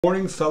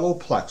Morning, fellow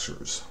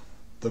Plexers.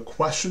 The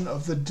question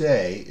of the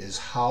day is,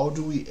 how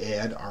do we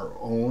add our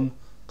own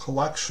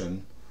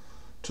collection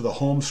to the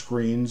home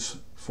screens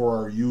for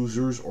our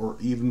users or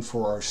even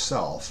for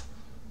ourselves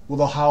with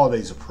the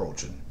holidays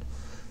approaching?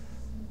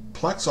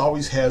 Plex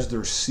always has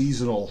their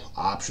seasonal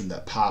option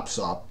that pops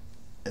up,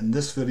 and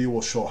this video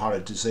will show how to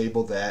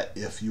disable that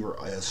if you're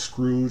a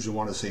Scrooge and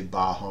want to say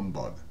bah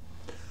humbug.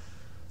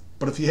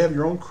 But if you have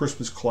your own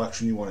Christmas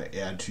collection you want to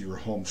add to your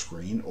home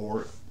screen,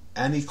 or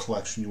any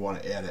collection you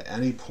want to add at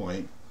any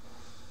point,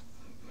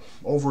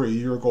 over a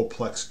year ago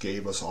Plex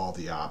gave us all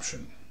the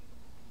option.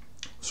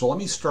 So let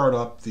me start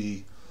up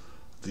the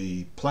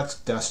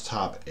PLEX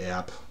Desktop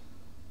App.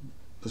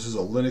 This is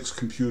a Linux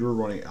computer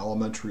running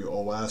elementary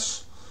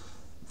OS,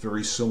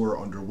 very similar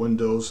under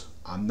Windows.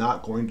 I'm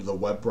not going to the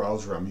web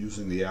browser, I'm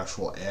using the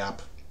actual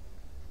app.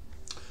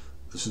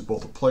 This is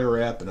both a player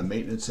app and a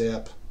maintenance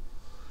app.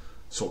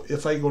 So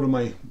if I go to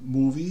my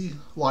movie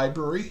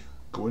library,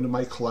 go into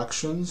my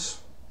collections,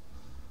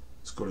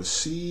 let's go to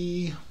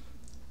C,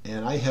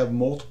 and I have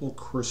multiple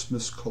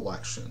Christmas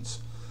collections.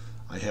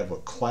 I have a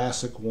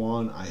classic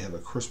one, I have a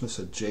Christmas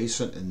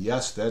adjacent, and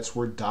yes, that's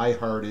where Die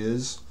Hard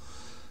is.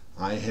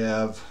 I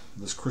have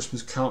this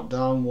Christmas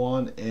Countdown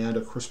one and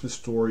a Christmas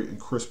Story and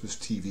Christmas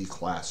TV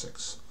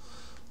Classics.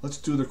 Let's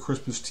do the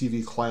Christmas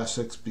TV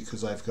Classics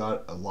because I've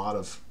got a lot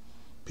of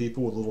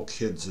people with little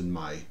kids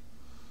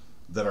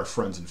that are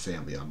friends and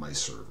family on my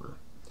server.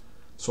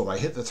 So if I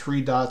hit the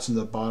three dots in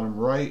the bottom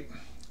right,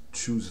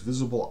 choose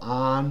Visible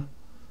On,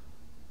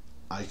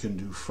 I can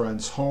do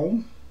Friends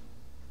Home,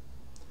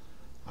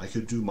 I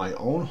could do my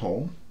own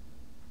home,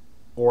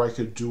 or I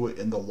could do it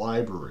in the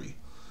library.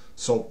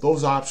 So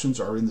those options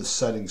are in the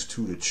settings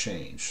too to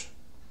change.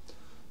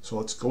 So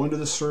let's go into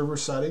the server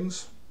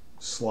settings,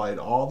 slide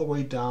all the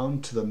way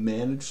down to the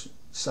Manage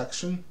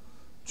section,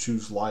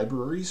 choose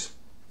Libraries,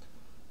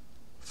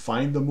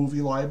 find the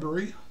movie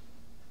library,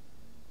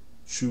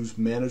 choose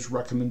Manage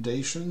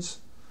Recommendations,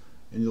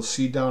 and you'll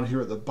see down here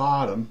at the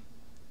bottom,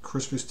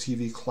 Christmas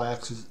TV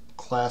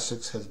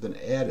Classics has been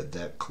added,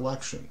 that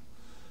collection.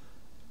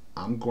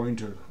 I'm going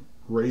to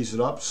raise it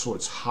up so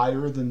it's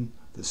higher than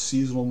the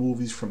seasonal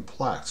movies from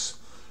Plex,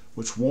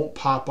 which won't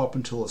pop up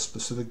until a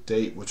specific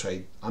date, which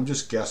I'm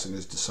just guessing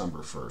is December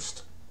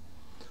 1st.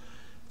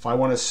 If I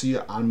want to see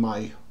it on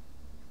my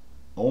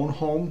own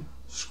home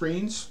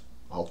screens,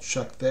 I'll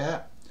check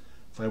that.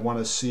 If I want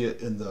to see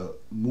it in the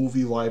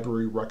movie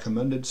library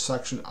recommended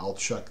section, I'll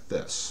check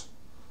this.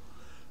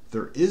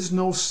 There is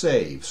no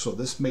save, so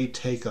this may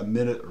take a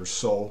minute or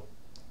so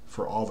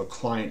for all the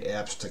client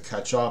apps to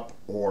catch up,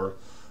 or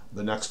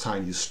the next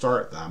time you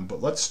start them.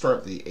 But let's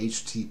start the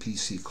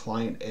HTPC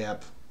Client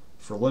App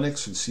for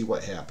Linux and see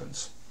what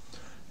happens.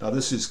 Now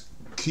this is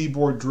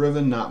keyboard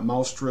driven, not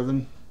mouse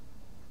driven.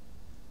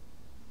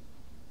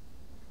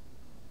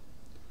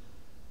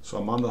 So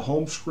I'm on the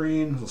home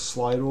screen, we'll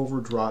slide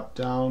over, drop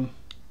down,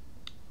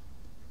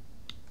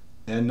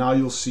 and now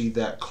you'll see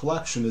that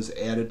collection is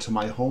added to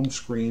my home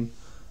screen,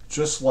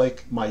 just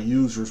like my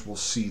users will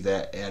see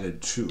that added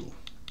too.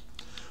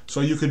 So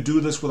you could do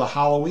this with a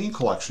Halloween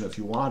collection if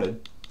you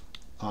wanted,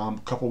 a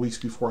couple weeks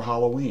before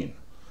Halloween.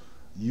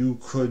 You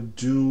could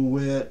do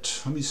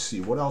it, let me see,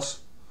 what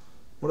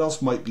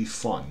else might be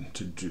fun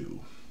to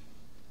do?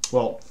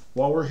 Well,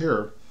 while we're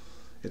here,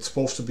 it's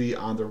supposed to be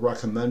on the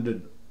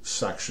recommended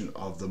section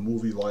of the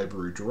movie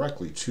library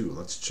directly too.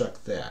 Let's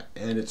check that,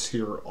 and it's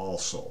here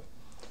also.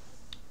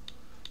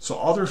 So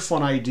other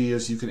fun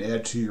ideas you can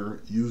add to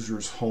your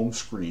users' home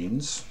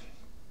screens.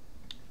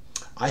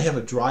 I have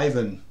a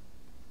drive-in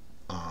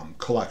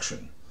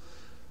collection.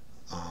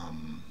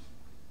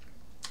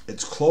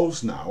 It's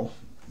closed now,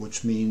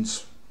 which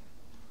means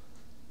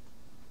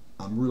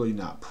I'm really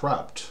not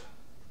prepped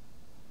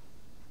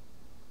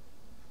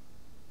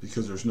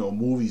because there's no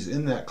movies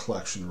in that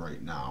collection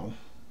right now,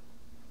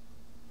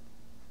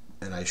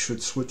 and I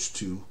should switch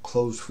to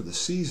closed for the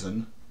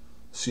season,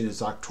 seeing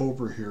it's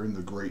October here in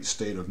the great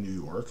state of New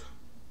York.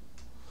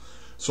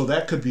 So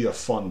that could be a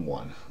fun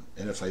one.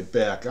 And if I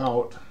back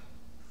out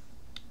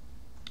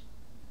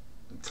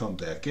and come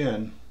back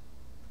in,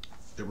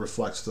 it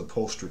reflects the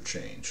poster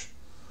change.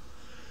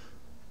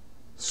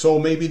 So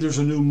maybe there's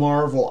a new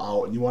Marvel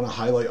out and you want to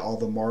highlight all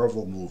the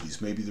Marvel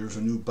movies. Maybe there's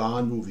a new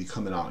Bond movie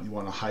coming out and you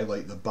want to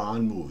highlight the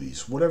Bond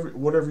movies.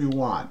 Whatever you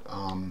want.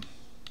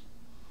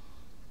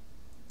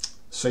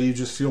 Say you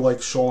just feel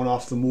like showing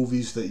off the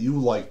movies that you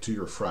like to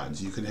your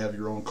friends. You can have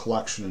your own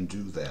collection and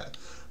do that.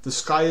 The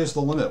sky is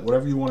the limit.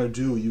 Whatever you want to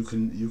do, you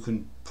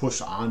can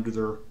push onto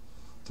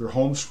their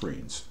home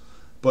screens.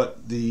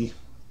 But the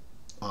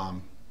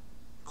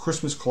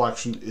Christmas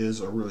collection is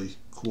a really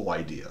cool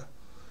idea.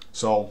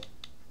 So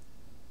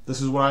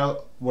this is what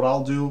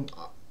I'll do.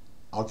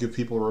 I'll give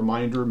people a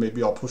reminder.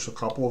 Maybe I'll push a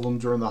couple of them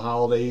during the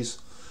holidays,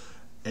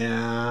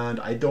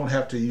 and I don't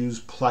have to use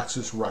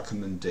Plex's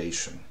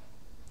recommendation.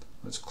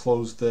 Let's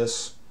close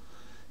this.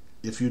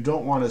 If you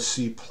don't want to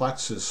see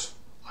Plex's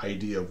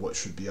idea of what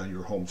should be on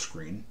your home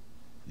screen,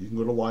 you can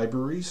go to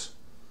Libraries,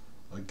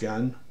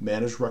 again,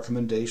 Manage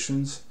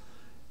Recommendations,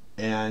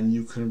 and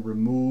you can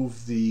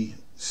remove the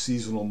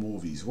seasonal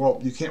movies.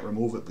 Well, you can't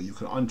remove it, but you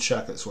can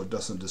uncheck it so it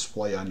doesn't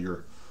display on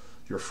your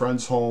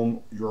friend's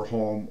home, your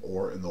home,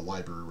 or in the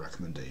library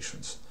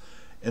recommendations.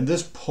 And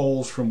this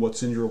pulls from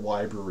what's in your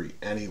library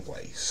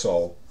anyway,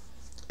 so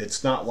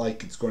it's not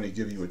like it's going to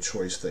give you a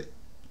choice that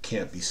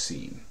can't be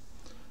seen.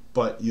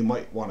 But you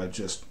might want to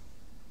just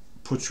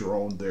put your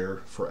own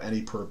there for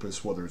any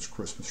purpose, whether it's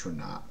Christmas or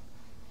not.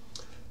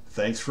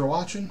 Thanks for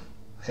watching.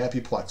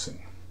 Happy plexing.